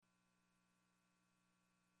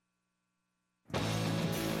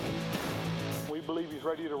believe he's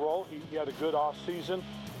ready to roll. He had a good off season.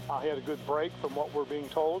 He had a good break from what we're being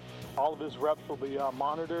told. All of his reps will be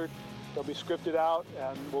monitored. They'll be scripted out,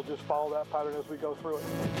 and we'll just follow that pattern as we go through it.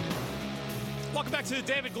 Welcome back to the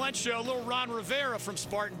David Glenn Show. A little Ron Rivera from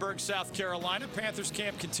Spartanburg, South Carolina. Panthers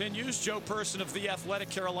camp continues. Joe Person of The Athletic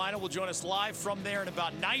Carolina will join us live from there in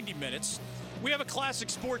about 90 minutes. We have a classic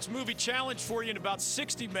sports movie challenge for you in about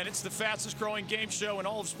 60 minutes. The fastest growing game show in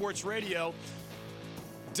all of sports radio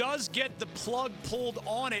does get the plug pulled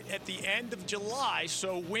on it at the end of July,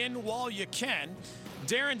 so win while you can.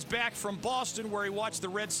 Darren's back from Boston, where he watched the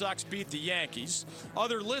Red Sox beat the Yankees.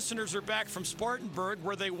 Other listeners are back from Spartanburg,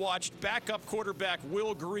 where they watched backup quarterback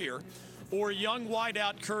Will Greer, or young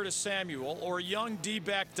wideout Curtis Samuel, or young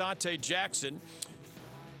D-back Dante Jackson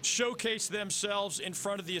showcase themselves in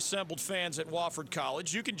front of the assembled fans at Wofford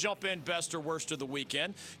College. You can jump in best or worst of the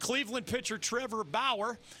weekend. Cleveland pitcher Trevor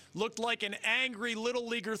Bauer looked like an angry little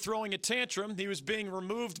leaguer throwing a tantrum. He was being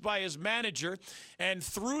removed by his manager and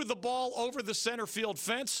threw the ball over the center field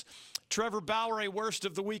fence. Trevor Bauer, a worst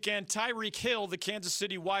of the weekend. Tyreek Hill, the Kansas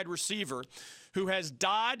City wide receiver, who has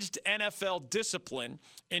dodged NFL discipline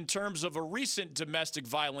in terms of a recent domestic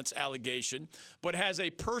violence allegation, but has a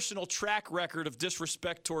personal track record of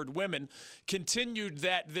disrespect toward women, continued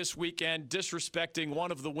that this weekend, disrespecting one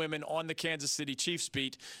of the women on the Kansas City Chiefs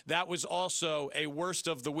beat. That was also a worst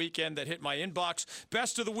of the weekend that hit my inbox.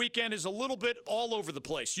 Best of the weekend is a little bit all over the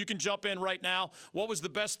place. You can jump in right now. What was the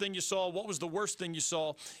best thing you saw? What was the worst thing you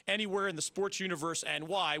saw anywhere in the sports universe, and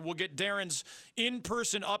why? We'll get Darren's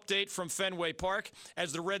in-person update from Fenway Park,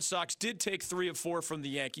 as the Red Sox did take 3 of 4 from the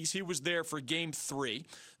Yankees. He was there for Game 3.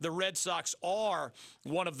 The Red Sox are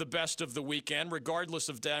one of the best of the weekend, regardless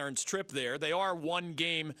of Darren's trip there. They are one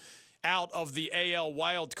game out of the AL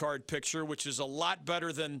wildcard picture, which is a lot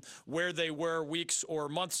better than where they were weeks or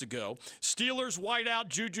months ago. Steelers wideout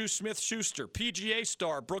Juju Smith-Schuster, PGA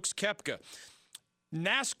star Brooks Koepka,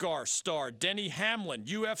 NASCAR star Denny Hamlin,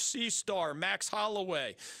 UFC star Max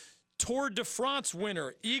Holloway, Tour de France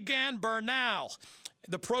winner Egan Bernal,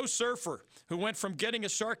 the pro surfer who went from getting a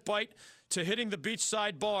shark bite to hitting the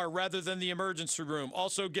beachside bar rather than the emergency room.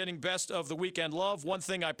 Also getting best of the weekend love. One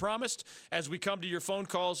thing I promised as we come to your phone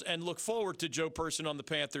calls and look forward to Joe Person on the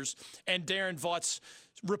Panthers and Darren Vaught's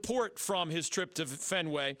report from his trip to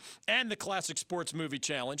Fenway and the Classic Sports Movie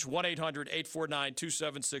Challenge,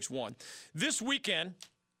 1-800-849-2761. This weekend,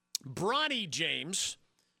 Bronny James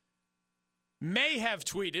may have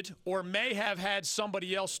tweeted or may have had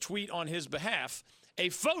somebody else tweet on his behalf a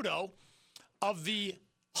photo of the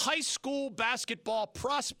high school basketball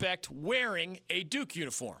prospect wearing a Duke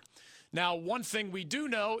uniform. Now, one thing we do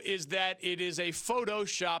know is that it is a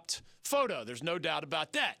photoshopped photo. There's no doubt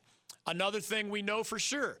about that. Another thing we know for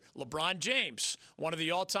sure, LeBron James, one of the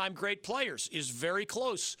all-time great players, is very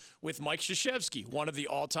close with Mike Krzyzewski, one of the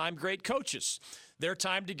all-time great coaches. Their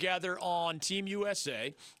time together on Team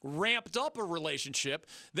USA ramped up a relationship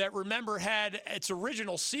that, remember, had its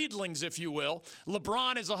original seedlings, if you will.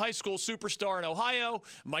 LeBron is a high school superstar in Ohio.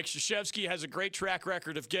 Mike Krzyzewski has a great track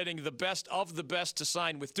record of getting the best of the best to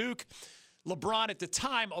sign with Duke. LeBron at the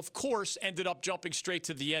time, of course, ended up jumping straight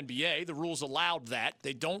to the NBA. The rules allowed that.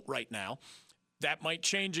 They don't right now. That might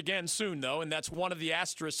change again soon, though, and that's one of the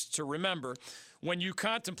asterisks to remember when you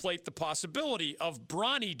contemplate the possibility of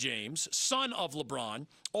Bronny James, son of LeBron,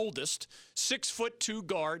 oldest, 6'2"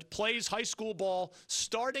 guard, plays high school ball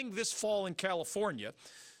starting this fall in California.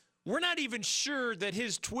 We're not even sure that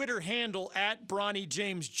his Twitter handle at Bronny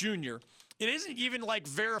James Jr., it isn't even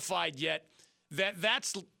verified yet that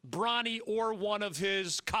that's Bronny or one of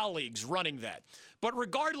his colleagues running that. But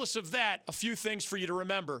regardless of that, a few things for you to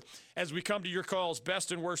remember as we come to your calls,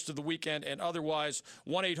 best and worst of the weekend, and otherwise,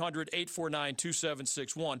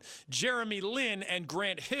 1-800-849-2761. Jeremy Lin and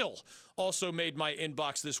Grant Hill also made my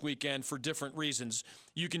inbox this weekend for different reasons.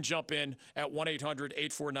 You can jump in at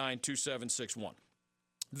 1-800-849-2761.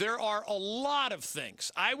 There are a lot of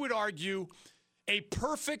things, I would argue, a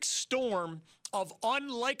perfect storm of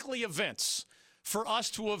unlikely events for us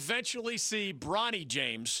to eventually see Bronny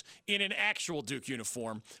James in an actual Duke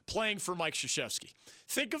uniform playing for Mike Krzyzewski.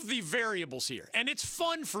 Think of the variables here. And it's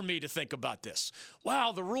fun for me to think about this.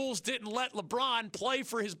 Wow, the rules didn't let LeBron play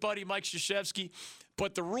for his buddy Mike Krzyzewski,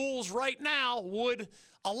 but the rules right now would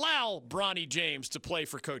allow Bronny James to play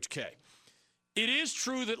for Coach K. It is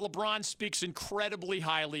true that LeBron speaks incredibly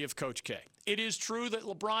highly of Coach K. It is true that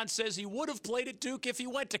LeBron says he would have played at Duke if he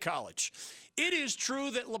went to college. It is true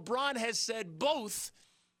that LeBron has said both,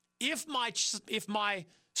 if my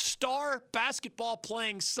star basketball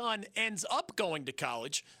playing son ends up going to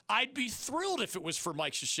college, I'd be thrilled if it was for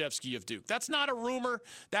Mike Krzyzewski of Duke. That's not a rumor.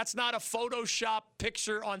 That's not a Photoshop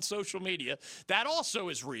picture on social media. That also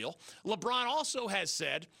is real. LeBron also has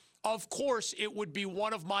said, of course, it would be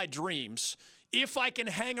one of my dreams if I can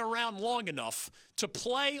hang around long enough to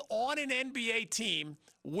play on an NBA team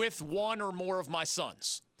with one or more of my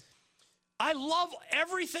sons. I love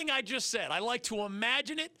everything I just said. I like to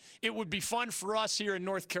imagine it. It would be fun for us here in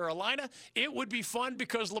North Carolina. It would be fun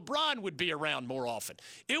because LeBron would be around more often.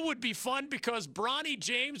 It would be fun because Bronny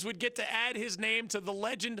James would get to add his name to the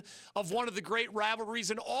legend of one of the great rivalries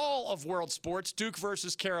in all of world sports, Duke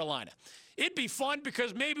versus Carolina. It'd be fun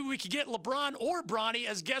because maybe we could get LeBron or Bronny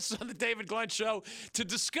as guests on the David Glenn Show to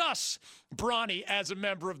discuss Bronny as a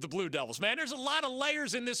member of the Blue Devils. Man, there's a lot of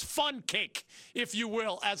layers in this fun cake, if you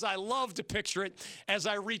will, as I love to picture it, as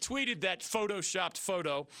I retweeted that Photoshopped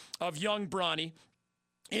photo of young Bronny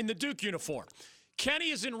in the Duke uniform.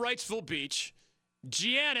 Kenny is in Wrightsville Beach.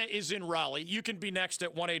 Gianna is in Raleigh. You can be next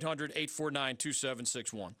at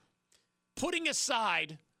 1-800-849-2761. Putting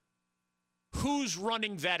aside who's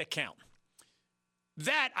running that account,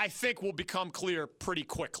 that, I think, will become clear pretty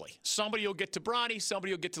quickly. Somebody will get to Bronny.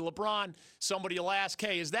 Somebody will get to LeBron. Somebody will ask,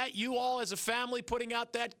 hey, is that you all as a family putting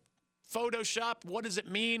out that Photoshop? What does it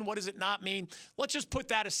mean? What does it not mean? Let's just put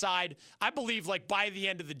that aside. I believe, like, by the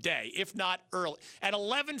end of the day, if not early. At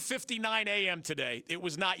 11:59 a.m. today, it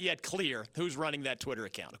was not yet clear who's running that Twitter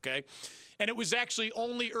account, okay? And it was actually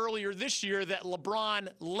only earlier this year that LeBron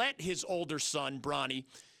let his older son, Bronny,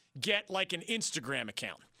 get, like, an Instagram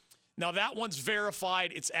account. Now, that one's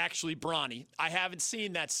verified. It's actually Bronny. I haven't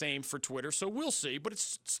seen that same for Twitter, so we'll see. But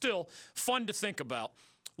it's still fun to think about.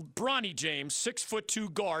 Bronny James,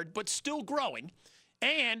 6'2" guard, but still growing.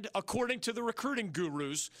 And according to the recruiting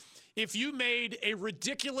gurus, if you made a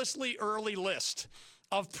ridiculously early list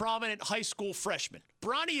of prominent high school freshmen,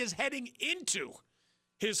 Bronny is heading into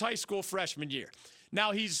his high school freshman year.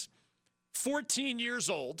 Now, he's 14 years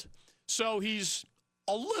old, so he's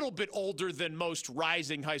a little bit older than most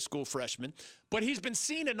rising high school freshmen, but he's been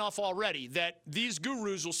seen enough already that these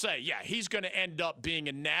gurus will say, yeah, he's going to end up being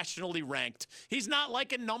a nationally ranked. He's not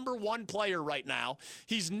like a number one player right now.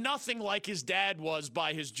 He's nothing like his dad was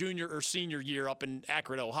by his junior or senior year up in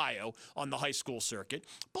Akron, Ohio on the high school circuit.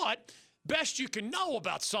 But best you can know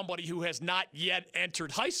about somebody who has not yet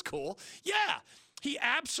entered high school, yeah, he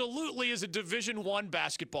absolutely is a Division I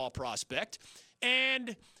basketball prospect.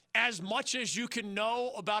 And as much as you can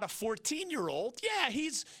know about a 14-year-old, yeah,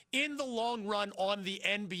 he's in the long run on the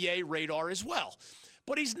NBA radar as well.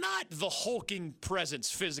 But he's not the hulking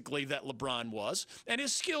presence physically that LeBron was, and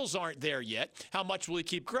his skills aren't there yet. How much will he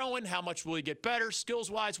keep growing? How much will he get better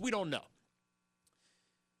skills-wise? We don't know.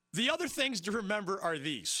 The other things to remember are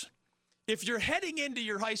these. If you're heading into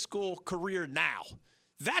your high school career now,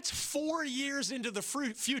 that's 4 years into the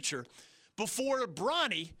future before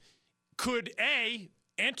Bronny could, A,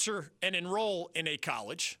 enter and enroll in a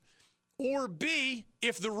college, or B,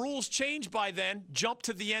 if the rules change by then, jump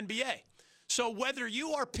to the NBA. So whether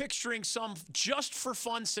you are picturing some just for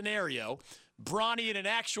fun scenario, Bronny in an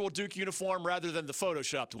actual Duke uniform rather than the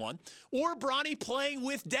Photoshopped one, or Bronny playing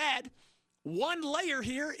with dad, one layer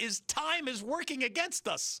here is time is working against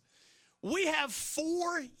us. We have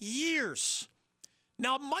 4 years.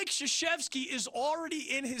 Now, Mike Krzyzewski is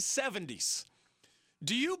already in his 70s.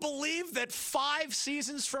 Do you believe that 5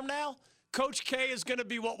 seasons from now, Coach K is going to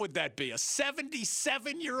be, what would that be, a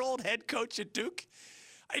 77-year-old head coach at Duke?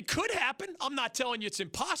 It could happen. I'm not telling you it's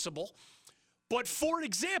impossible. But for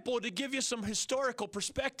example, to give you some historical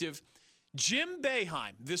perspective, Jim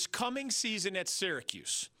Boeheim, this coming season at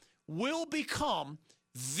Syracuse, will become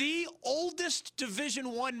the oldest Division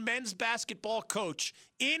I men's basketball coach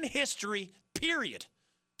in history, period.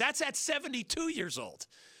 That's at 72 years old.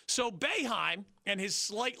 So Boeheim and his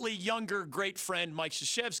slightly younger great friend Mike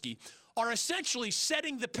Krzyzewski are essentially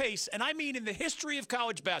setting the pace, and I mean in the history of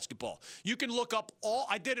college basketball. You can look up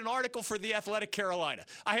I did an article for The Athletic Carolina.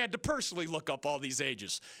 I had to personally look up all these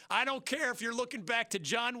ages. I don't care if you're looking back to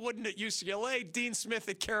John Wooden at UCLA, Dean Smith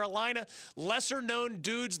at Carolina, lesser-known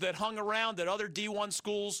dudes that hung around at other D1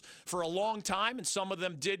 schools for a long time, and some of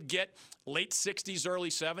them did get late 60s, early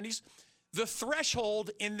 70s. The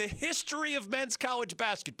threshold in the history of men's college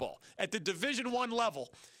basketball at the Division I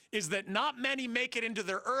level is that not many make it into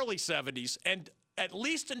their early 70s, and at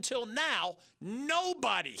least until now,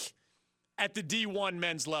 nobody at the D1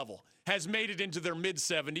 men's level has made it into their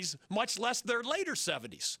mid-70s, much less their later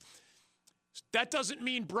 70s. That doesn't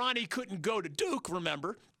mean Bronny couldn't go to Duke,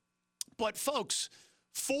 remember. But, folks,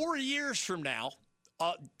 4 years from now,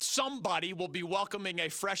 somebody will be welcoming a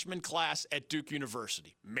freshman class at Duke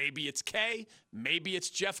University. Maybe it's Kay. Maybe it's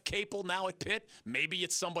Jeff Capel now at Pitt. Maybe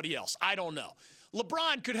it's somebody else. I don't know.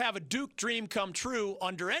 LeBron could have a Duke dream come true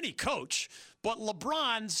under any coach, but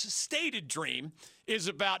LeBron's stated dream is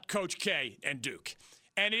about Coach K and Duke.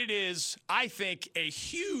 And it is, I think, a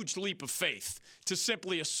huge leap of faith to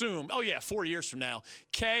simply assume, 4 years from now,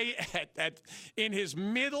 K in his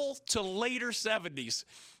middle to later 70s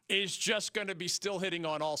is just going to be still hitting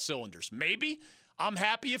on all cylinders. Maybe. I'm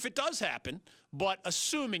happy if it does happen, but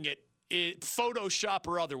assuming it, Photoshop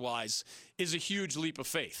or otherwise, is a huge leap of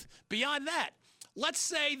faith. Beyond that, let's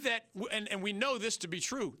say that, and we know this to be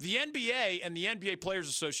true, the NBA and the NBA Players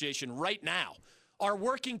Association right now are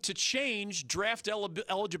working to change draft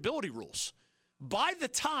eligibility rules. By the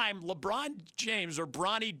time LeBron James, or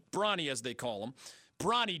Bronny as they call him,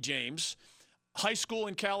 Bronny James, high school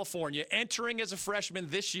in California, entering as a freshman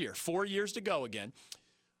this year, 4 years to go again,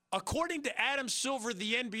 according to Adam Silver,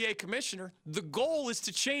 the NBA commissioner, the goal is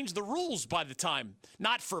to change the rules by the time,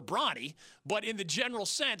 not for Bronny, but in the general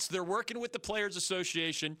sense, they're working with the Players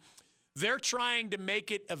Association. They're trying to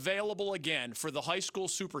make it available again for the high school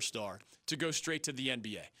superstar to go straight to the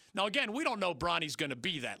NBA. Now, again, we don't know Bronny's going to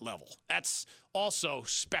be that level. That's also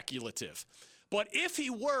speculative. But if he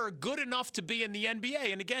were good enough to be in the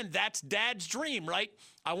NBA, and again, that's Dad's dream, right?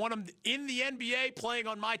 I want him in the NBA playing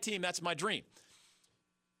on my team. That's my dream.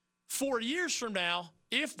 4 years from now,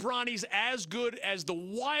 if Bronny's as good as the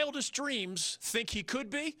wildest dreams think he could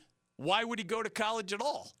be, why would he go to college at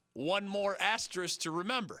all? One more asterisk to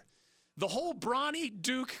remember. The whole Bronny,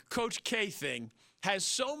 Duke, Coach K thing has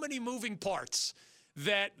so many moving parts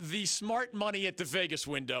that the smart money at the Vegas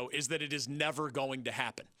window is that it is never going to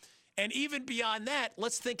happen. And even beyond that,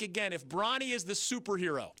 let's think again, if Bronny is the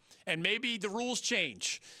superhero, and maybe the rules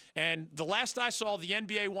change, and the last I saw, the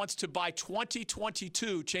NBA wants to, by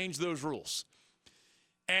 2022, change those rules.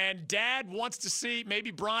 And Dad wants to see,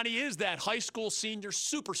 maybe Bronny is that high school senior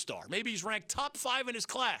superstar. Maybe he's ranked top 5 in his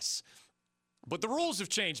class. But the rules have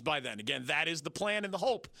changed by then. Again, that is the plan and the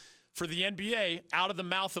hope for the NBA out of the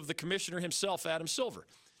mouth of the commissioner himself, Adam Silver.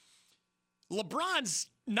 LeBron's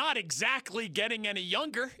not exactly getting any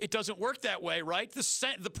younger. It doesn't work that way, right?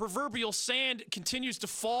 The proverbial sand continues to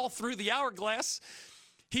fall through the hourglass.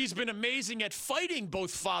 He's been amazing at fighting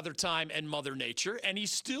both Father Time and Mother Nature, and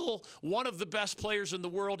he's still one of the best players in the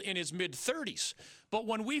world in his mid-30s. But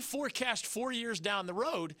when we forecast 4 years down the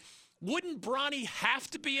road, wouldn't Bronny have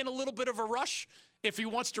to be in a little bit of a rush if he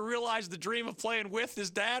wants to realize the dream of playing with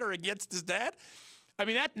his dad or against his dad? I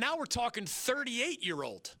mean, now we're talking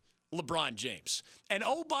 38-year-old LeBron James. And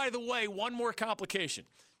oh, by the way, one more complication.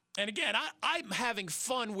 And again, I'm having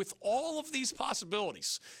fun with all of these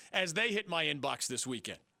possibilities as they hit my inbox this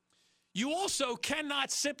weekend. You also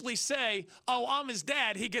cannot simply say, oh, I'm his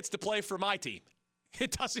dad, he gets to play for my team.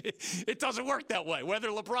 It doesn't work that way. Whether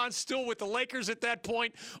LeBron's still with the Lakers at that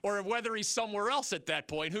point or whether he's somewhere else at that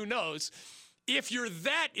point, who knows? If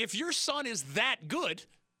your son is that good,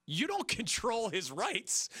 you don't control his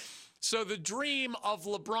rights. So the dream of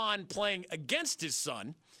LeBron playing against his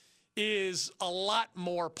son is a lot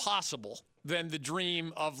more possible than the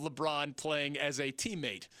dream of LeBron playing as a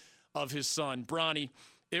teammate of his son, Bronny.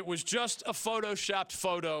 It was just a photoshopped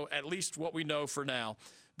photo, at least what we know for now.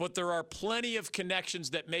 But there are plenty of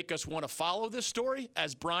connections that make us want to follow this story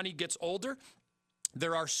as Bronny gets older.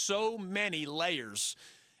 There are so many layers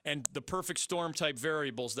and the perfect storm type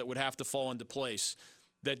variables that would have to fall into place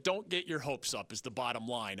that don't get your hopes up is the bottom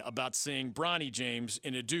line about seeing Bronny James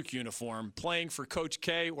in a Duke uniform playing for Coach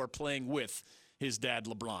K or playing with his dad,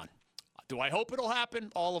 LeBron. Do I hope it'll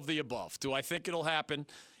happen? All of the above. Do I think it'll happen?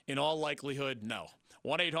 In all likelihood, no.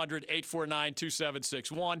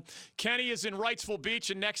 1-800-849-2761. Kenny is in Wrightsville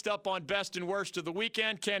Beach, and next up on Best and Worst of the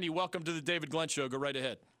Weekend. Kenny, welcome to the David Glenn Show. Go right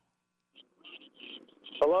ahead.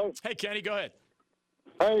 Hello? Hey, Kenny, go ahead.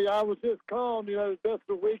 Hey, I was just calling, the Best of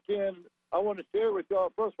the Weekend. I want to share with y'all.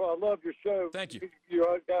 First of all, I love your show. Thank you.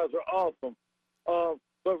 You guys are awesome.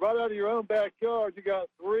 But right out of your own backyard, you got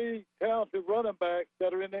 3 talented running backs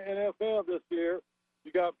that are in the NFL this year.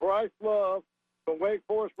 You got Bryce Love from Wake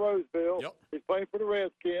Forest Roseville. Yep. He's playing for the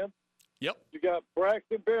Redskins. Yep. You got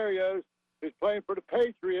Braxton Berrios, who's playing for the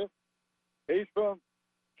Patriots. He's from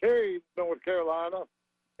Cary, North Carolina.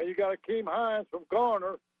 And you got Akeem Hines from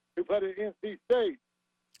Garner, who played at NC State.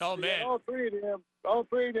 Oh, man. All three of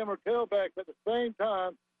them are tailbacks at the same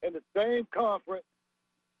time in the same conference.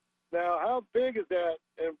 Now, how big is that?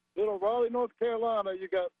 In little Raleigh, North Carolina, you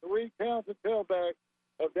got 3 talented tailbacks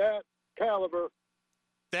of that caliber.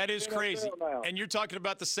 That is crazy. And you're talking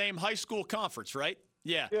about the same high school conference, right?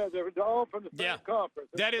 Yeah. Yeah, they're all from the same conference.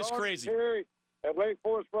 That is crazy. at Lake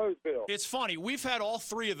Forest Roseville. It's funny. We've had all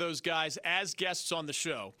three of those guys as guests on the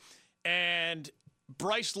show. And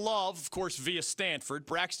Bryce Love, of course, via Stanford.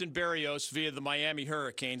 Braxton Berrios via the Miami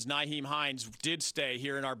Hurricanes. Nyheim Hines did stay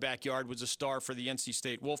here in our backyard, was a star for the NC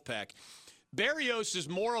State Wolfpack. Berrios is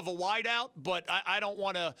more of a wideout, but I don't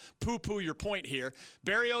want to poo-poo your point here.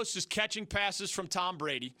 Berrios is catching passes from Tom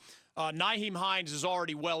Brady. Nyheim Hines is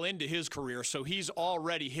already well into his career, so he's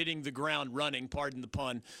already hitting the ground running, pardon the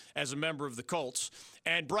pun, as a member of the Colts.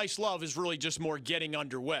 And Bryce Love is really just more getting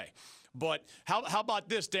underway. But how about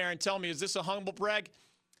this, Darren? Tell me, is this a humble brag?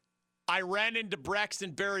 I ran into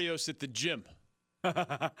Braxton Berrios at the gym.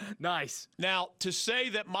 Nice. Now, to say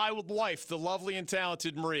that my wife, the lovely and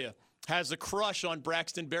talented Maria, has a crush on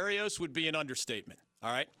Braxton Berrios would be an understatement,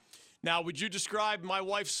 all right? Now, would you describe my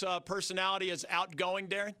wife's personality as outgoing,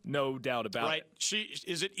 Darren? No doubt about right. it.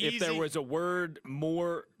 Is it easy? If there was a word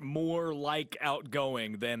more like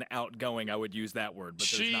outgoing than outgoing, I would use that word, but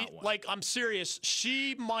there's not one. Like, I'm serious.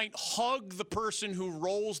 She might hug the person who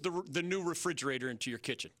rolls the new refrigerator into your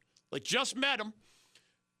kitchen. Like, just met him.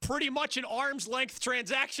 Pretty much an arm's length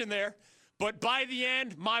transaction there. But by the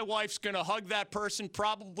end, my wife's going to hug that person,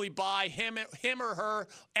 probably buy him or her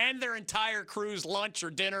and their entire crew's lunch or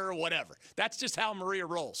dinner or whatever. That's just how Maria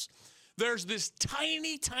rolls. There's this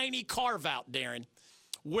tiny, tiny carve-out, Darren,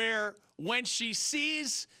 where when she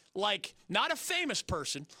sees, like, not a famous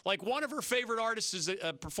person, like one of her favorite artists is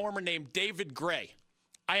a performer named David Gray.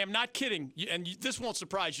 I am not kidding, and this won't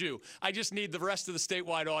surprise you. I just need the rest of the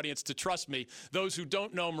statewide audience to trust me, those who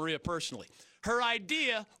don't know Maria personally. Her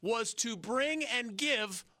idea was to bring and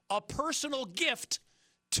give a personal gift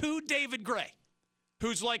to David Gray,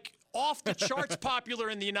 who's like off the charts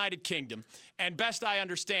popular in the United Kingdom, and best I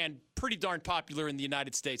understand, pretty darn popular in the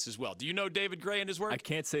United States as well. Do you know David Gray and his work? I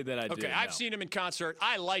can't say that I do. Okay, I've seen him in concert.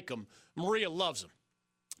 I like him. Maria loves him.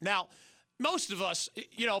 Now, most of us,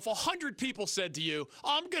 you know, if 100 people said to you,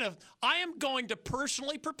 I am going to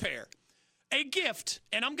personally prepare a gift,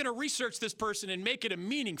 and I'm going to research this person and make it a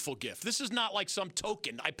meaningful gift. This is not like some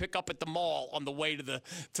token I pick up at the mall on the way to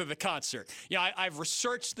the concert. You know, I've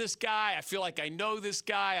researched this guy. I feel like I know this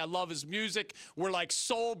guy. I love his music. We're like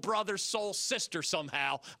soul brother, soul sister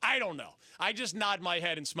somehow. I don't know. I just nod my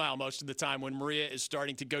head and smile most of the time when Maria is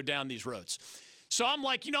starting to go down these roads. So I'm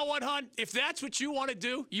like, you know what, hon? If that's what you want to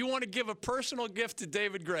do, you want to give a personal gift to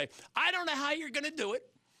David Gray. I don't know how you're going to do it.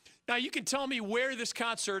 Now, you can tell me where this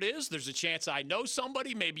concert is. There's a chance I know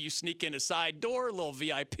somebody. Maybe you sneak in a side door, a little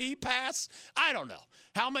VIP pass. I don't know.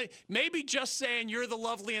 How many? Maybe just saying you're the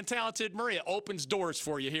lovely and talented Maria opens doors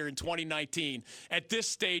for you here in 2019 at this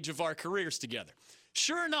stage of our careers together.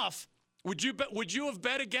 Sure enough, would you have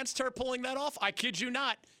bet against her pulling that off? I kid you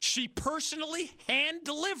not. She personally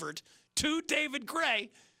hand-delivered to David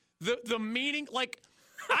Gray the meaning. Like,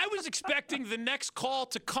 I was expecting the next call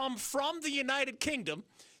to come from the United Kingdom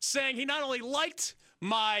saying he not only liked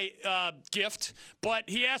my gift, but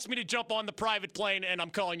he asked me to jump on the private plane, and I'm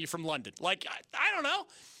calling you from London. Like, I don't know.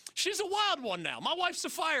 She's a wild one now. My wife's a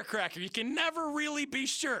firecracker. You can never really be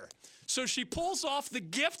sure. So she pulls off the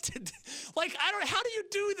gift. Like, how do you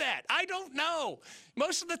do that? I don't know.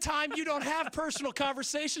 Most of the time, you don't have personal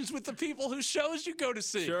conversations with the people whose shows you go to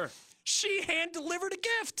see. Sure. She hand-delivered a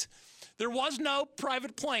gift. There was no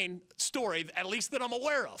private plane story, at least that I'm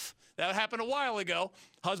aware of. That happened a while ago.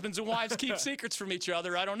 Husbands and wives keep secrets from each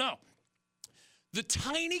other. I don't know. The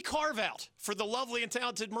tiny carve-out for the lovely and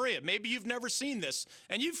talented Maria. Maybe you've never seen this,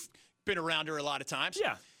 and you've been around her a lot of times.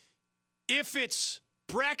 Yeah. If it's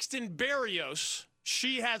Braxton Berrios,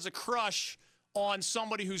 she has a crush on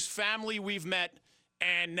somebody whose family we've met,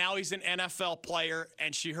 and now he's an NFL player,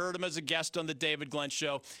 and she heard him as a guest on the David Glenn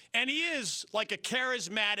Show. And he is like a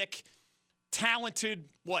charismatic, talented,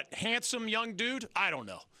 handsome young dude? I don't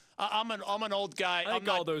know. I'm an old guy. I think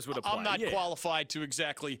all those would apply. I'm not qualified to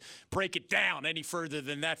exactly break it down any further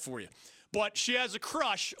than that for you. But she has a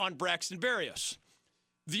crush on Braxton Berrios.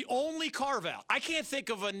 The only carve-out. I can't think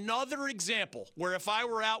of another example where if I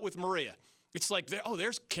were out with Maria, it's like,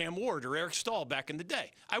 there's Cam Ward or Eric Stahl back in the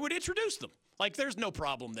day. I would introduce them. Like, there's no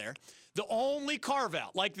problem there. The only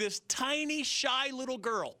carve-out, like this tiny, shy little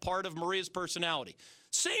girl, part of Maria's personality.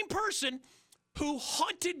 Same person who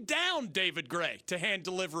hunted down David Gray to hand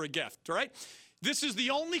deliver a gift, right? This is the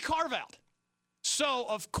only carve-out. So,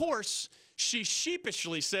 of course, she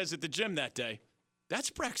sheepishly says at the gym that day, that's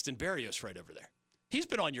Braxton Berrios right over there. He's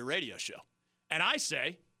been on your radio show. And I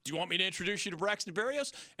say, do you want me to introduce you to Braxton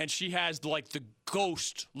Berrios? And she has, like, the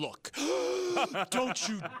ghost look. Don't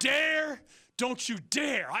you dare. Don't you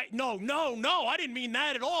dare. No, I didn't mean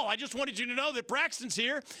that at all. I just wanted you to know that Braxton's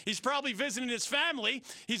here. He's probably visiting his family.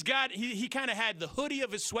 He kind of had the hoodie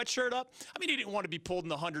of his sweatshirt up. I mean, he didn't want to be pulled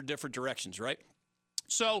in 100 different directions, right?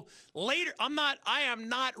 So later, I am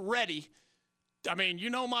not ready. I mean, you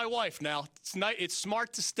know my wife now. It's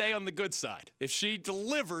smart to stay on the good side. If she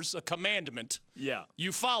delivers a commandment,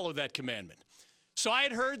 you follow that commandment. So I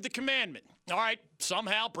had heard the commandment. All right,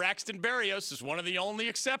 somehow Braxton Berrios is one of the only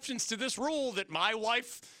exceptions to this rule that my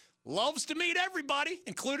wife loves to meet everybody,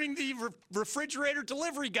 including the refrigerator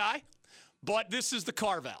delivery guy. But this is the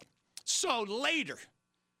carve-out. So later,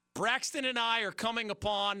 Braxton and I are coming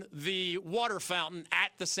upon the water fountain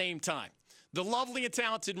at the same time. The lovely and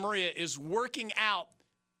talented Maria is working out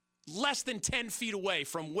less than 10 feet away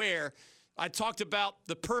from where I talked about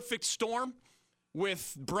the perfect storm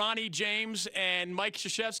with Bronny James and Mike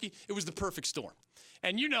Krzyzewski. It was the perfect storm.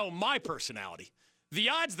 And you know my personality. The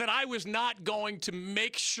odds that I was not going to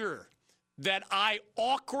make sure that I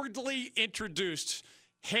awkwardly introduced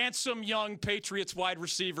handsome young Patriots wide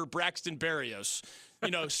receiver Braxton Berrios,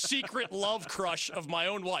 secret love crush of my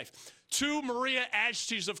own wife, to Maria as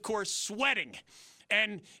she's, of course, sweating.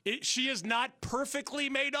 And she is not perfectly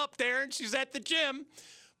made up there, and she's at the gym.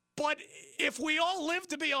 But if we all live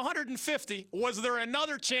to be 150, was there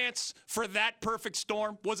another chance for that perfect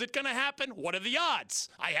storm? Was it going to happen? What are the odds?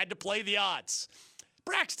 I had to play the odds.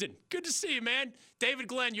 Braxton, good to see you, man. David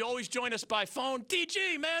Glenn, you always join us by phone.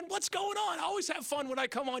 DG, man, what's going on? I always have fun when I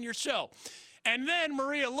come on your show. And then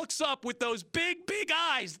Maria looks up with those big, big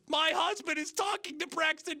eyes. My husband is talking to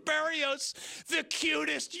Braxton Berrios, the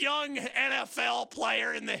cutest young NFL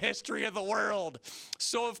player in the history of the world.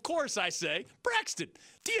 So, of course, I say, Braxton,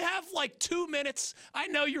 do you have like 2 minutes? I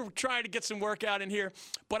know you're trying to get some workout in here,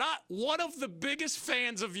 but one of the biggest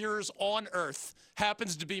fans of yours on earth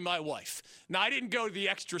happens to be my wife. Now, I didn't go the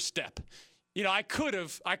extra step. I could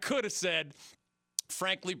have said,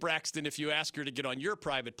 frankly, Braxton, if you ask her to get on your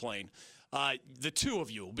private plane, the two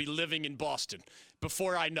of you will be living in Boston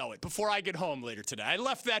before I know it, before I get home later today. I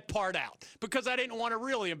left that part out because I didn't want to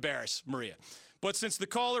really embarrass Maria. But since the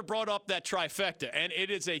caller brought up that trifecta, and it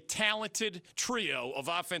is a talented trio of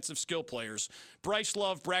offensive skill players, Bryce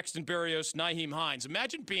Love, Braxton Berrios, Nyheim Hines,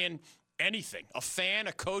 imagine being anything, a fan,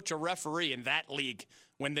 a coach, a referee in that league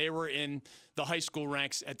when they were in the high school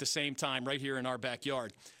ranks at the same time right here in our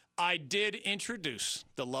backyard. I did introduce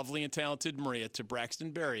the lovely and talented Maria to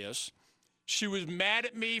Braxton Berrios. She was mad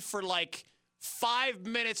at me for like 5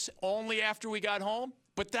 minutes only after we got home,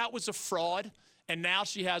 but that was a fraud. And now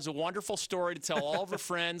she has a wonderful story to tell all of her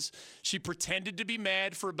friends. She pretended to be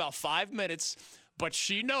mad for about 5 minutes, but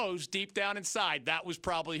she knows deep down inside that was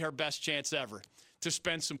probably her best chance ever to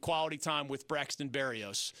spend some quality time with Braxton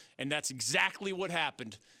Berrios. And that's exactly what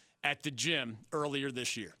happened at the gym earlier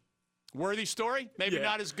this year. Worthy story? Maybe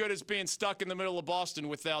not as good as being stuck in the middle of Boston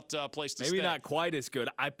without a place to stay. Maybe not quite as good.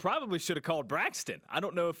 I probably should have called Braxton. I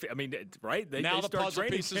don't know if, right? Now the puzzle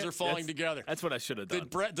pieces are falling together. That's what I should have done.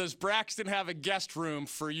 Does Braxton have a guest room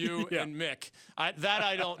for you and Mick? That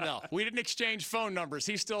I don't know. We didn't exchange phone numbers.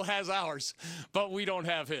 He still has ours, but we don't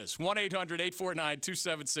have his.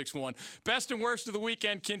 1-800-849-2761. Best and worst of the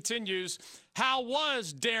weekend continues. How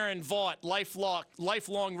was Darren Vaught,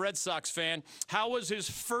 lifelong Red Sox fan? How was his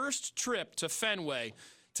first trip to Fenway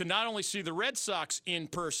to not only see the Red Sox in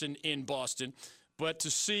person in Boston, but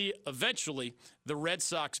to see eventually the Red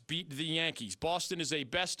Sox beat the Yankees? Boston is a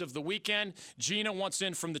best of the weekend. Gina wants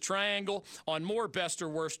in from the Triangle on more best or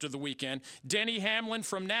worst of the weekend. Denny Hamlin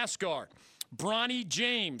from NASCAR. Bronny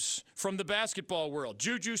James from the basketball world.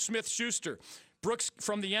 Juju Smith-Schuster. Brooks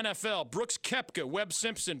from the NFL, Brooks Koepka, Webb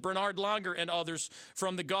Simpson, Bernard Langer, and others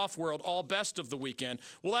from the golf world, all best of the weekend.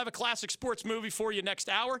 We'll have a classic sports movie for you next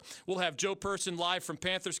hour. We'll have Joe Person live from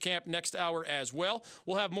Panthers camp next hour as well.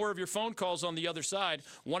 We'll have more of your phone calls on the other side.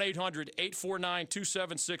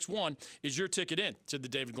 1-800-849-2761 is your ticket in to the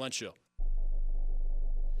David Glenn Show.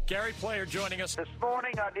 Gary Player joining us. This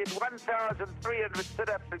morning I did 1,300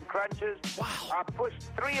 sit-ups and crunches. Wow. I pushed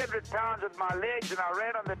 300 pounds with my legs and I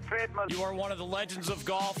ran on the treadmill. You are one of the legends of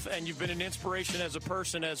golf, and you've been an inspiration as a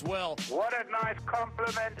person as well. What a nice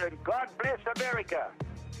compliment, and God bless America.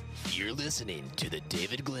 You're listening to The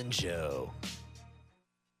David Glenn Show.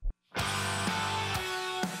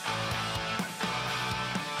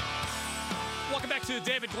 Welcome back to the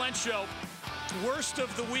David Glenn Show. Worst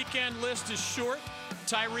of the weekend list is short.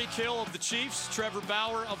 Tyreek Hill of the Chiefs, Trevor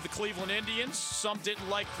Bauer of the Cleveland Indians. Some didn't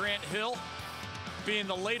like Grant Hill being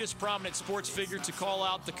the latest prominent sports figure to call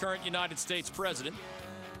out the current United States president.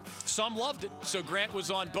 Some loved it, so Grant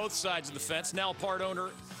was on both sides of the fence. Now a part owner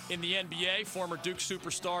in the NBA, former Duke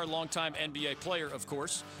superstar, longtime NBA player, of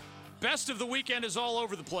course. Best of the weekend is all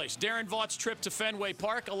over the place. Darren Vaught's trip to Fenway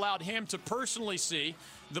Park allowed him to personally see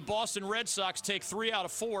the Boston Red Sox take 3 out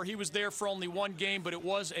of 4. He was there for only one game, but it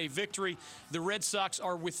was a victory. The Red Sox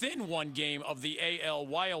are within one game of the AL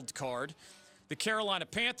wild card. The Carolina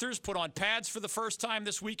Panthers put on pads for the first time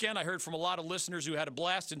this weekend. I heard from a lot of listeners who had a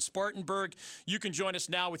blast in Spartanburg. You can join us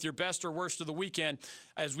now with your best or worst of the weekend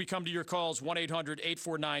as we come to your calls,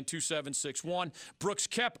 1-800-849-2761. Brooks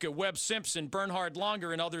Koepka, Webb Simpson, Bernhard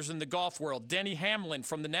Langer, and others in the golf world. Denny Hamlin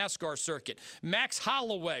from the NASCAR circuit. Max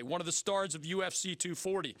Holloway, one of the stars of UFC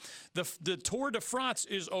 240. The Tour de France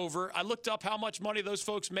is over. I looked up how much money those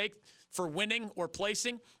folks make for winning or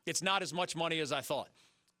placing. It's not as much money as I thought.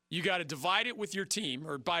 You got to divide it with your team,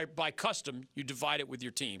 or by custom, you divide it with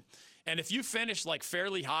your team. And if you finish like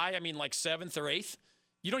fairly high, I mean like 7th or 8th,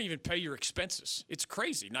 you don't even pay your expenses. It's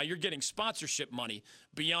crazy. Now you're getting sponsorship money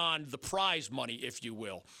beyond the prize money, if you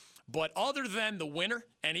will. But other than the winner,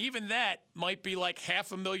 and even that might be like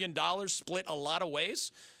 $500,000 split a lot of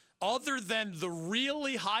ways, other than the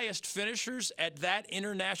really highest finishers at that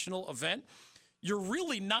international event, you're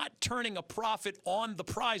really not turning a profit on the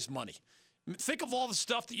prize money. Think of all the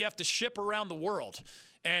stuff that you have to ship around the world,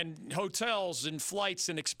 and hotels and flights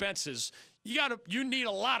and expenses. You need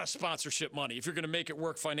a lot of sponsorship money if you're going to make it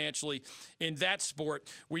work financially in that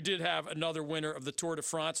sport. We did have another winner of the Tour de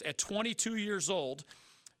France at 22 years old.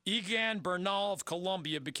 Egan Bernal of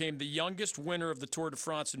Colombia became the youngest winner of the Tour de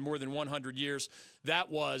France in more than 100 years. That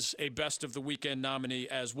was a best of the weekend nominee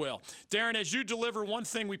as well. Darren, as you deliver one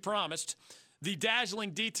thing we promised, the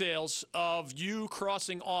dazzling details of you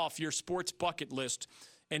crossing off your sports bucket list,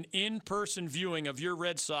 an in-person viewing of your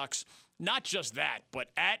Red Sox, not just that,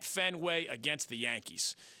 but at Fenway against the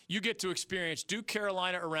Yankees. You get to experience Duke,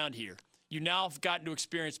 Carolina around here. You now have gotten to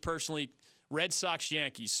experience personally Red Sox,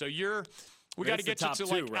 Yankees. So we got to get you to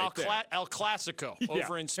like El Clasico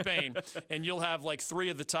over in Spain, and you'll have like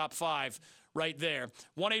 3 of the top 5 right there.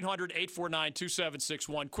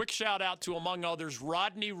 1-800-849-2761. Quick shout out to, among others,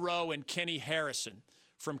 Rodney Rowe and Kenny Harrison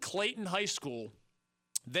from Clayton High School.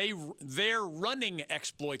 Their running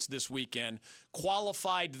exploits this weekend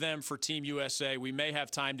qualified them for Team USA. We may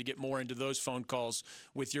have time to get more into those phone calls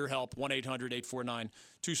with your help,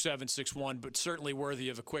 1-800-849-2761, but certainly worthy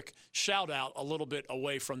of a quick shout-out a little bit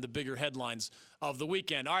away from the bigger headlines of the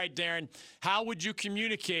weekend. All right, Darren, how would you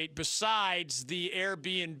communicate besides the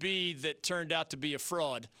Airbnb that turned out to be a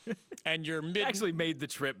fraud and your actually made the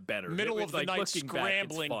trip better. Middle of the night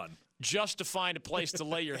scrambling back, it's fun. Just to find a place to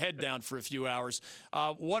lay your head down for a few hours.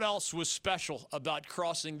 What else was special about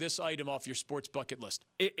crossing this item off your sports bucket list?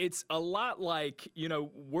 It's a lot like,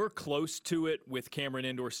 we're close to it with Cameron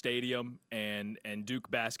Indoor Stadium and Duke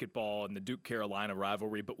basketball and the Duke-Carolina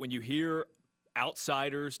rivalry. But when you hear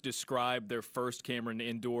outsiders describe their first Cameron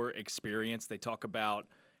Indoor experience, they talk about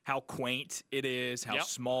how quaint it is, how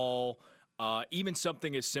small, even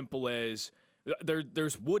something as simple as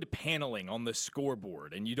there's wood paneling on the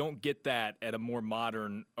scoreboard, and you don't get that at a more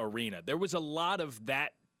modern arena. There was a lot of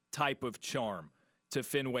that type of charm to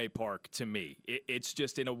Fenway Park to me. It's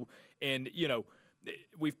just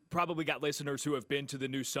we've probably got listeners who have been to the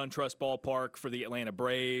new SunTrust ballpark for the Atlanta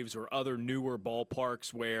Braves or other newer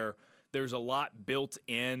ballparks where there's a lot built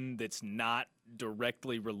in that's not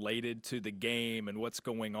directly related to the game and what's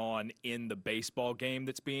going on in the baseball game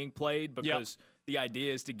that's being played, because the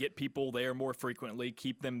idea is to get people there more frequently,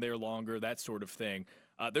 keep them there longer, that sort of thing.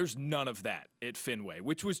 There's none of that at Fenway,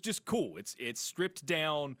 which was just cool. It's stripped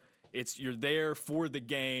down. You're there for the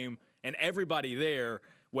game, and everybody there,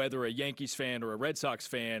 whether a Yankees fan or a Red Sox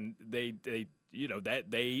fan, they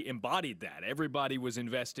embodied that. Everybody was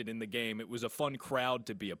invested in the game. It was a fun crowd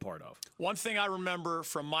to be a part of. One thing I remember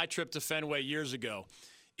from my trip to Fenway years ago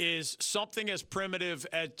is something as primitive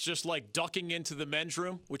as just like ducking into the men's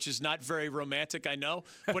room, which is not very romantic, I know,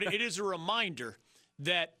 but it is a reminder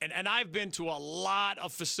that, and I've been to a lot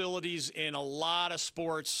of facilities in a lot of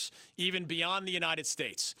sports, even beyond the United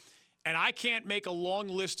States, and I can't make a long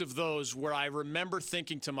list of those where I remember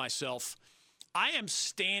thinking to myself, I am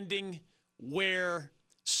standing where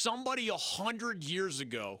somebody 100 years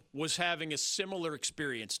ago was having a similar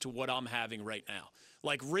experience to what I'm having right now.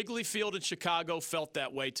 Like Wrigley Field in Chicago felt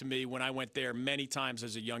that way to me when I went there many times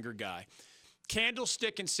as a younger guy.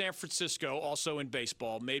 Candlestick in San Francisco, also in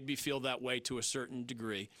baseball, made me feel that way to a certain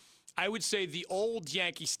degree. I would say the old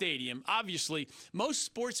Yankee Stadium, obviously, most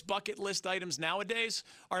sports bucket list items nowadays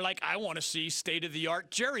are like, I want to see state-of-the-art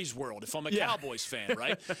Jerry's World if I'm a Cowboys fan,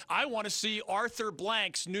 right? I want to see Arthur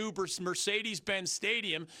Blank's new Mercedes-Benz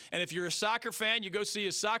Stadium, and if you're a soccer fan, you go see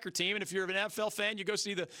his soccer team, and if you're an NFL fan, you go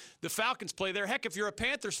see the Falcons play there. Heck, if you're a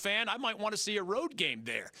Panthers fan, I might want to see a road game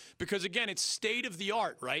there because, again, it's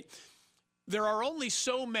state-of-the-art, right? there are only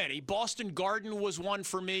so many. Boston Garden was one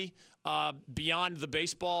for me, beyond the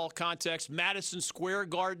baseball context. Madison Square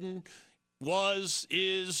Garden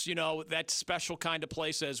is, that special kind of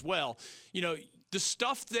place as well. The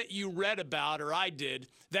stuff that you read about, or I did,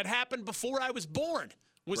 that happened before I was born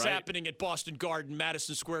was happening at Boston Garden,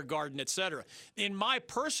 Madison Square Garden, et cetera. In my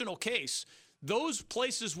personal case, those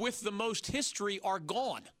places with the most history are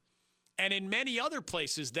gone. And in many other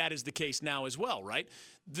places, that is the case now as well, right?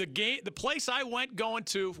 The place I went going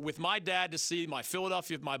to with my dad to see my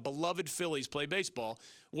beloved Phillies play baseball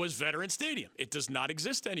was Veterans Stadium. It does not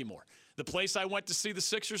exist anymore. The place I went to see the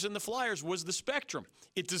Sixers and the Flyers was the Spectrum.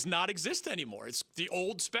 It does not exist anymore. It's the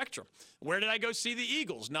old Spectrum. Where did I go see the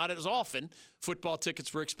Eagles? Not as often. Football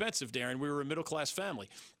tickets were expensive, Darren. We were a middle-class family.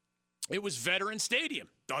 It was Veterans Stadium.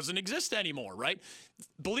 Doesn't exist anymore, right?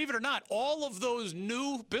 Believe it or not, all of those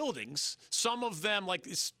new buildings, some of them, like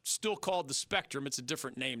it's still called the Spectrum. It's a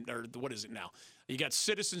different name, or what is it now? You got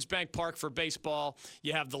Citizens Bank Park for baseball.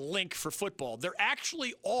 You have the Link for football. They're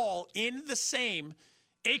actually all in the same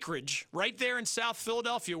acreage right there in South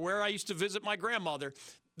Philadelphia where I used to visit my grandmother.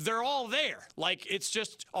 They're all there. Like, it's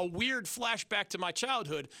just a weird flashback to my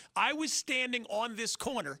childhood. I was standing on this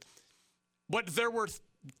corner, but there were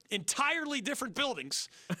entirely different buildings,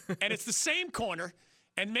 and it's the same corner,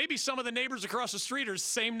 and maybe some of the neighbors across the street are the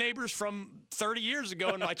same neighbors from 30 years ago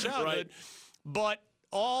in my childhood, but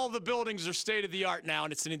all the buildings are state-of-the-art now,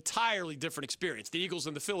 and it's an entirely different experience. The Eagles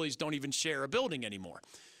and the Phillies don't even share a building anymore.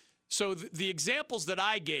 So the examples that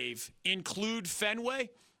I gave include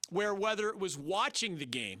Fenway, where whether it was watching the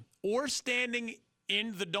game or standing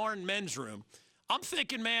in the darn men's room, I'm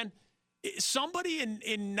thinking, man, somebody in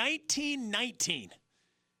 1919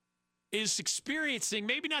 is experiencing,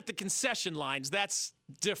 maybe not the concession lines, that's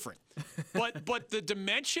different, but the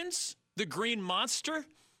dimensions, the Green Monster,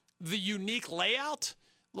 the unique layout,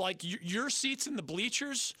 like your seats in the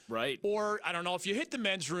bleachers. Right. Or, I don't know if you hit the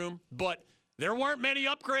men's room, but there weren't many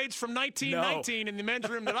upgrades from 1919 in the men's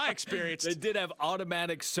room that I experienced. They did have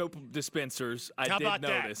automatic soap dispensers. How about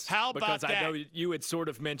notice. How about because that? I know you had sort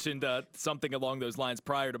of mentioned something along those lines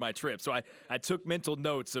prior to my trip. So I took mental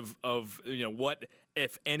notes of what,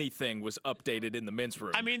 if anything, was updated in the men's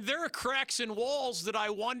room. I mean, there are cracks in walls that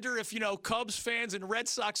I wonder if, Cubs fans and Red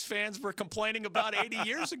Sox fans were complaining about 80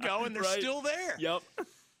 years ago, and they're still there. Yep.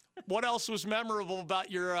 What else was memorable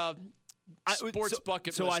about your sports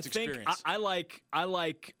bucket list experience? I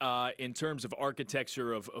like in terms of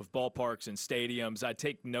architecture of ballparks and stadiums, I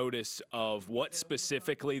take notice of what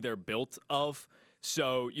specifically they're built of.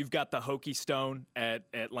 So you've got the Hokie Stone at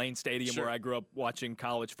Lane Stadium, where I grew up watching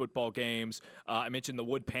college football games. I mentioned the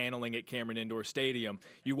wood paneling at Cameron Indoor Stadium.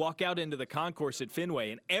 You walk out into the concourse at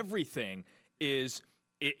Fenway, and everything is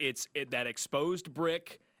that exposed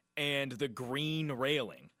brick and the green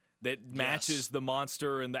railing that matches the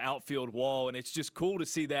monster and the outfield wall, and it's just cool to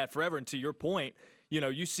see that forever. And to your point,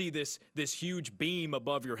 you see this huge beam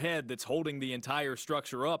above your head that's holding the entire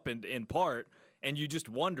structure up in part, and you just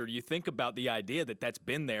wonder, you think about the idea that that's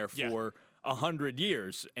been there for 100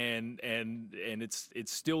 years, and it's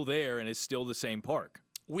still there, and it's still the same park.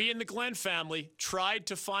 We in the Glenn family tried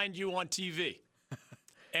to find you on TV.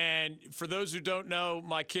 And for those who don't know,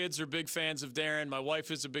 my kids are big fans of Darren. My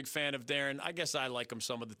wife is a big fan of Darren. I guess I like him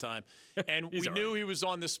some of the time. And we knew he was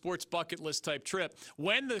on this sports bucket list type trip.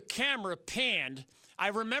 When the camera panned, I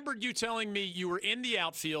remembered you telling me you were in the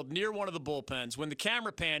outfield near one of the bullpens. When the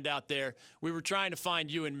camera panned out there, we were trying to find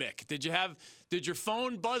you and Mick. Did your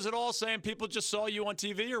phone buzz at all saying people just saw you on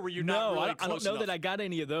TV, or were you not really close I don't know enough? that I got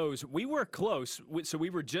any of those. We were close, so we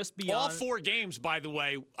were just beyond. All 4 games, by the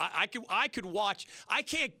way, I could watch. I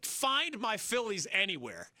can't find my Phillies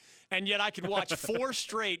anywhere, and yet I could watch 4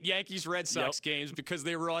 straight Yankees-Red Sox games because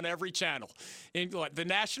they were on every channel. The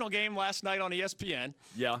national game last night on ESPN.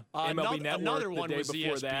 Yeah, MLB Network. Another one the day was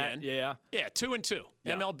before ESPN. That. Yeah, 2 and 2.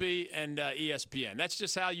 Yeah. MLB and ESPN. That's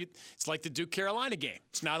just how it's like the Duke Carolina game.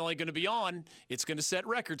 It's not only going to be on, it's going to set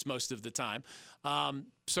records most of the time.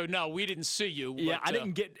 So no, we didn't see you. Yeah, but, I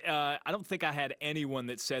didn't get. I don't think I had anyone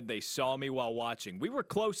that said they saw me while watching. We were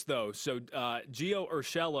close though. So Gio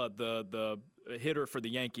Urshela, the hitter for the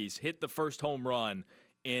Yankees, hit the first home run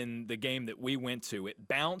in the game that we went to. It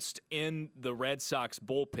bounced in the Red Sox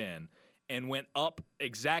bullpen and went up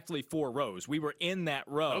exactly 4 rows. We were in that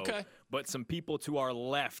row, but some people to our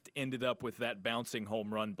left ended up with that bouncing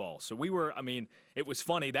home run ball. So we were, it was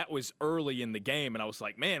funny. That was early in the game, and I was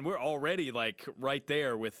like, man, we're already like right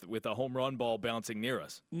there with a home run ball bouncing near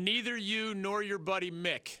us. Neither you nor your buddy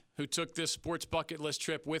Mick, who took this sports bucket list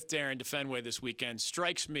trip with Darren to Fenway this weekend,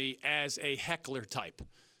 strikes me as a heckler type.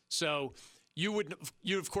 So you'd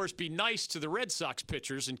of course be nice to the Red Sox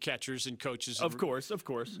pitchers and catchers and coaches. Of course.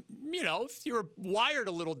 You know, if you're wired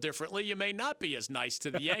a little differently, you may not be as nice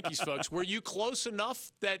to the Yankees folks. Were you close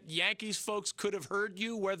enough that Yankees folks could have heard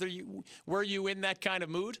you? Were you in that kind of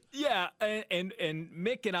mood? Yeah, and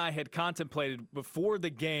Mick and I had contemplated before the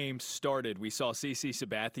game started. We saw CC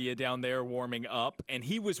Sabathia down there warming up, and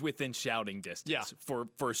he was within shouting distance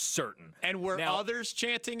for certain. And were others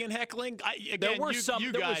chanting and heckling? There was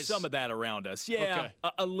some of that around us. Yeah,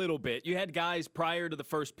 okay. a little bit. You had guys prior to the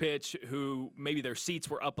first pitch who maybe their seats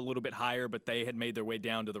were up a little bit higher, but they had made their way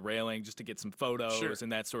down to the railing just to get some photos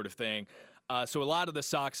and that sort of thing. So a lot of the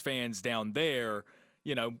Sox fans down there,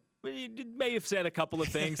 you know, may have said a couple of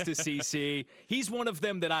things to CC. He's one of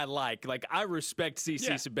them that I like. Like, I respect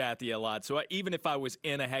CC Sabathia a lot. So even if I was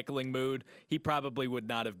in a heckling mood, he probably would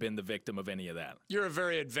not have been the victim of any of that. You're a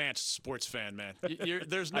very advanced sports fan, man.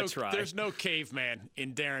 There's no caveman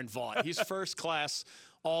in Darren Vaught. He's first class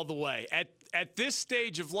all the way. At this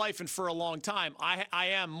stage of life and for a long time, I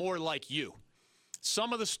am more like you.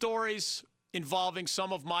 Some of the stories involving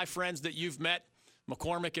some of my friends that you've met,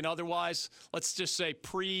 McCormick and otherwise, let's just say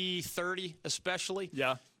pre-30 especially.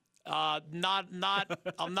 Yeah. I'm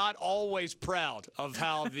not always proud of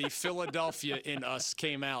how the Philadelphia in us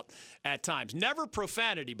came out at times. Never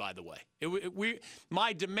profanity, by the way.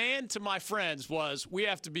 My demand to my friends was we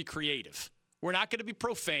have to be creative. We're not going to be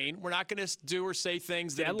profane. We're not going to do or say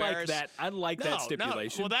things that embarrass. I like that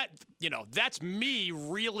stipulation. Well, that's me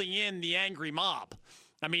reeling in the angry mob.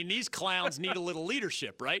 I mean, these clowns need a little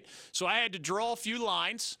leadership, right? So I had to draw a few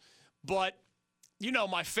lines, but, you know,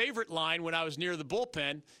 my favorite line when I was near the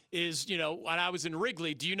bullpen is, you know, when I was in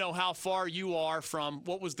Wrigley, do you know how far you are from,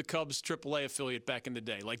 what was the Cubs AAA affiliate back in the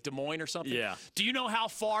day, like Des Moines or something? Yeah. Do you know how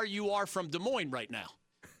far you are from Des Moines right now?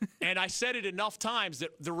 And I said it enough times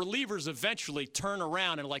that the relievers eventually turn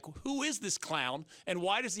around and like, who is this clown, and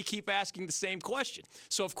why does he keep asking the same question?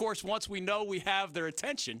 So, of course, once we know we have their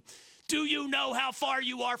attention, do you know how far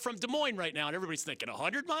you are from Des Moines right now? And everybody's thinking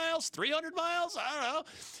 100 miles, 300 miles? I don't know.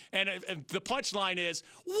 And the punchline is,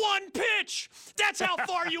 one pitch. That's how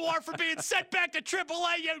far you are from being sent back to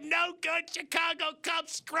AAA, you no good Chicago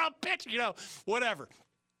Cubs scrub pitch. You know, whatever.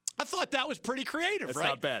 I thought that was pretty creative, That's right?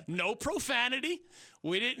 Not bad. No profanity.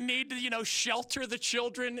 We didn't need to, you know, shelter the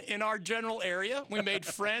children in our general area. We made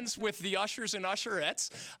friends with the ushers and usherettes.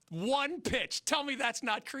 One pitch. Tell me that's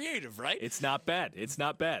not creative, right? It's not bad. It's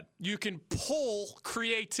not bad. You can pull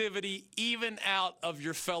creativity even out of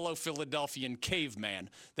your fellow Philadelphian caveman.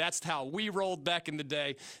 That's how we rolled back in the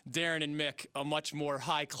day. Darren and Mick, a much more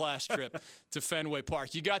high-class trip to Fenway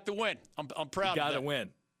Park. You got the win. I'm proud of that. You got to win.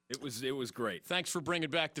 It was great. Thanks for bringing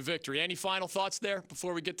back the victory. Any final thoughts there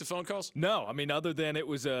before we get to phone calls? No, I mean, other than it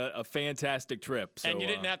was a fantastic trip. So, and you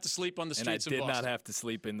didn't have to sleep on the streets of Boston. And I did not have to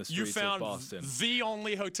sleep in the streets of Boston. You found the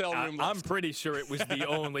only hotel room left. I'm pretty sure it was the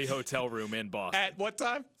only hotel room in Boston. At what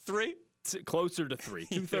time? 3? Closer to 3.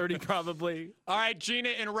 2:30 probably. All right, Gina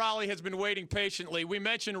in Raleigh has been waiting patiently. We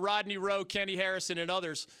mentioned Rodney Rowe, Kenny Harrison, and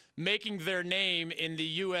others making their name in the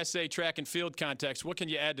USA track and field context. What can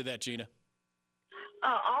you add to that, Gina?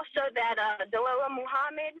 Also, that Dalilah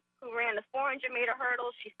Muhammad, who ran the 400-meter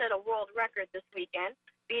hurdles, she set a world record this weekend,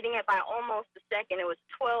 beating it by almost a second. It was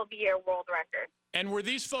a 12-year world record. And were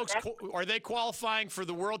these folks, are they qualifying for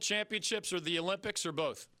the World Championships or the Olympics or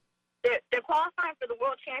both? They're qualifying for the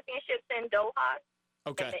World Championships in Doha.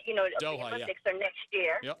 Okay. And, you know, Doha, the Olympics are next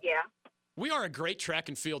year. Yep. Yeah. We are a great track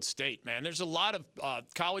and field state, man. There's a lot of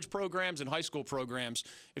college programs and high school programs.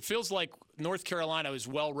 It feels like North Carolina is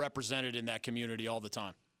well represented in that community all the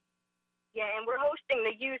time. Yeah, and we're hosting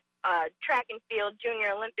the youth track and field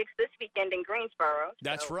Junior Olympics this weekend in Greensboro.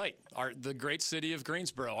 That's right. The great city of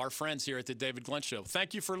Greensboro, our friends here at the David Glenn Show.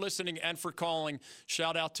 Thank you for listening and for calling.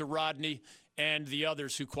 Shout out to Rodney and the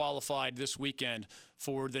others who qualified this weekend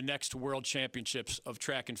for the next World Championships of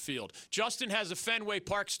track and field. Justin has a Fenway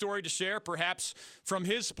Park story to share, perhaps from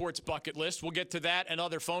his sports bucket list. We'll get to that and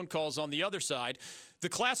other phone calls on the other side. The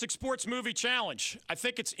Classic Sports Movie Challenge. I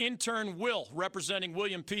think it's intern Will representing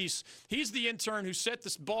William Peace. He's the intern who set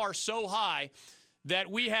this bar so high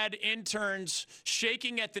that we had interns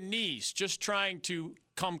shaking at the knees just trying to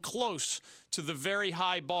come close to the very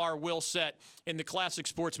high bar Will set in the Classic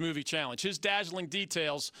Sports Movie Challenge. His dazzling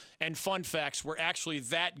details and fun facts were actually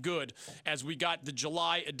that good as we got the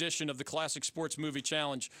July edition of the Classic Sports Movie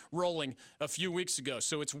Challenge rolling a few weeks ago.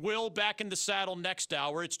 So it's Will back in the saddle next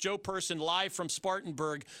hour. It's Joe Person live from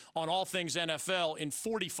Spartanburg on All Things NFL in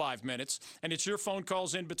 45 minutes. And it's your phone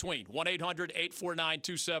calls in between.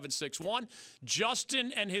 1-800-849-2761.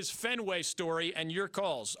 Justin and his Fenway story and your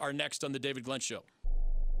calls are next on The David Glenn Show.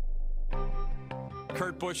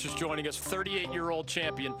 Kurt Busch is joining us, 38-year-old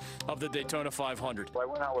champion of the Daytona 500. I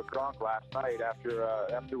went out with Gronk last night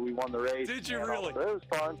after we won the race. Did you really? It was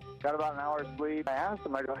fun. Got about an hour's sleep. I asked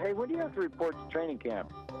him, I go, hey, when do you have to report to training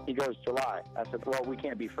camp? He goes, July. I said, well, we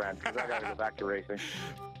can't be friends because I got to go back to racing.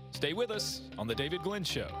 Stay with us on The David Glenn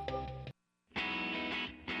Show.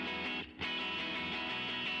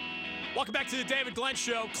 Welcome back to the David Glenn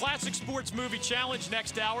Show. Classic Sports Movie Challenge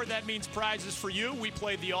next hour. That means prizes for you. We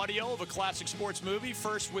played the audio of a classic sports movie.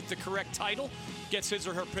 First with the correct title gets his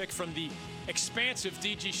or her pick from the expansive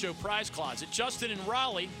DG Show prize closet. Justin in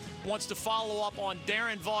Raleigh wants to follow up on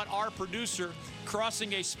Darren Vaught, our producer,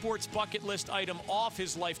 crossing a sports bucket list item off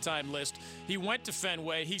his lifetime list. He went to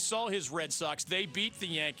Fenway. He saw his Red Sox. They beat the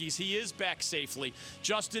Yankees. He is back safely.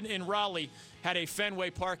 Justin in Raleigh had a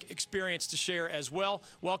Fenway Park experience to share as well.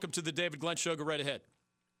 Welcome to the David Glenn Show. Go right ahead.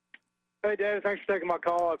 Hey, David, thanks for taking my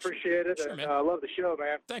call. I appreciate it. Sure, man. I love the show,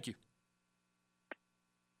 man. Thank you.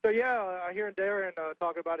 So, yeah, hearing Darren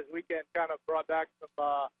talking about his weekend kind of brought back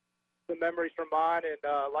some memories from mine,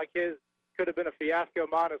 and like his could have been a fiasco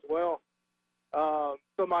of mine as well.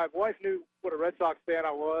 So my wife knew what a Red Sox fan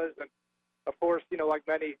I was, and, of course, you know, like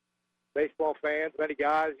many baseball fans, many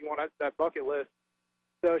guys, you want that bucket list.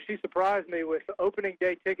 So she surprised me with opening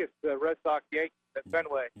day tickets to the Red Sox Yankees at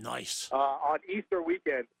Fenway. Nice. On Easter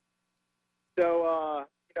weekend. So,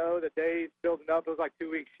 you know, the day's building up. It was like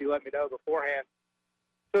 2 weeks. She let me know beforehand.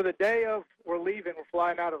 So the day of we're leaving, we're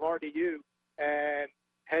flying out of RDU and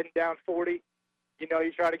heading down 40. You know,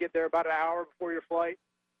 you try to get there about an hour before your flight.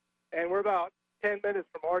 And we're about 10 minutes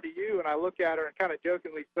from RDU, and I look at her and kind of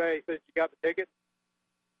jokingly say, you got the ticket?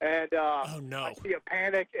 And oh, no. I see a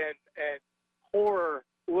panic and horror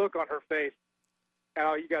look on her face.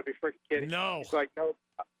 Oh, you got to be freaking kidding. No. It's like, no,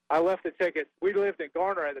 I left the tickets. We lived in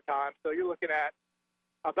Garner at the time, so you're looking at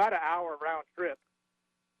about an hour round trip.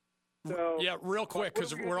 So yeah, real quick,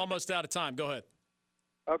 because we're almost out of time. Go ahead.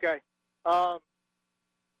 Okay. So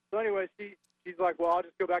anyway, she's like, well, I'll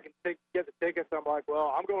just go back and get the tickets. I'm like,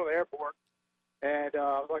 well, I'm going to the airport. And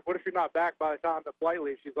I was like, what if you're not back by the time the flight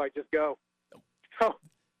leaves? She's like, just go.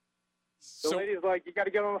 So the lady's like, you got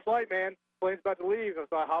to get on the flight, man. Plane's about to leave.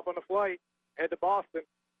 So I hop on the flight, head to Boston.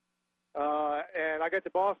 And I get to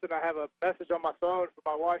Boston. I have a message on my phone from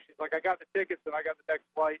my wife. She's like, I got the tickets and I got the next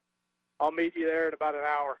flight. I'll meet you there in about an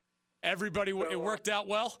hour. Everybody, it worked out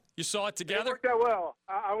well? You saw it together? It worked out well.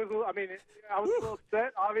 I was a little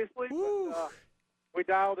upset, obviously, but we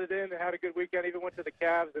dialed it in and had a good weekend. Even went to the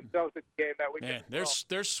Cavs and Celtics game that weekend. Man,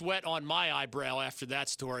 there's sweat on my eyebrow after that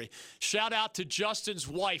story. Shout out to Justin's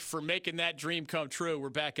wife for making that dream come true. We're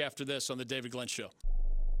back after this on the David Glenn Show.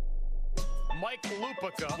 Mike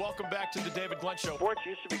Lupica, welcome back to the David Glenn Show. Sports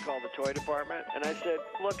used to be called the toy department, and I said,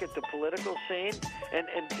 look at the political scene and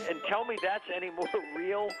tell me that's any more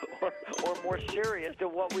real or more serious than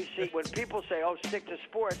what we see when people say, oh, stick to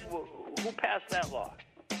sports. Well, who passed that law?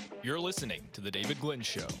 You're listening to the David Glenn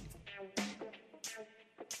Show.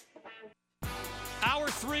 Hour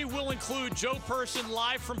 3 will include Joe Person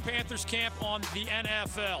live from Panthers camp on the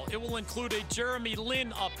NFL. It will include a Jeremy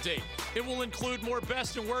Lin update. It will include more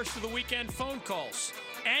best and worst of the weekend phone calls.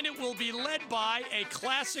 And it will be led by a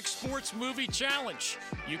classic sports movie challenge.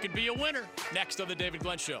 You could be a winner next on the David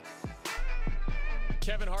Glenn Show.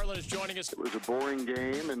 Kevin Harlan is joining us. It was a boring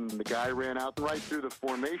game, and the guy ran out right through the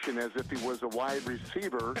formation as if he was a wide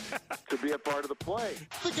receiver to be a part of the play.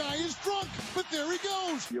 The guy is drunk, but there he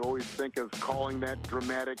goes. You always think of calling that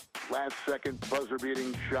dramatic last-second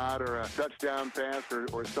buzzer-beating shot or a touchdown pass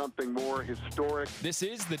or something more historic. This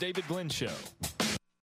is the David Glenn Show.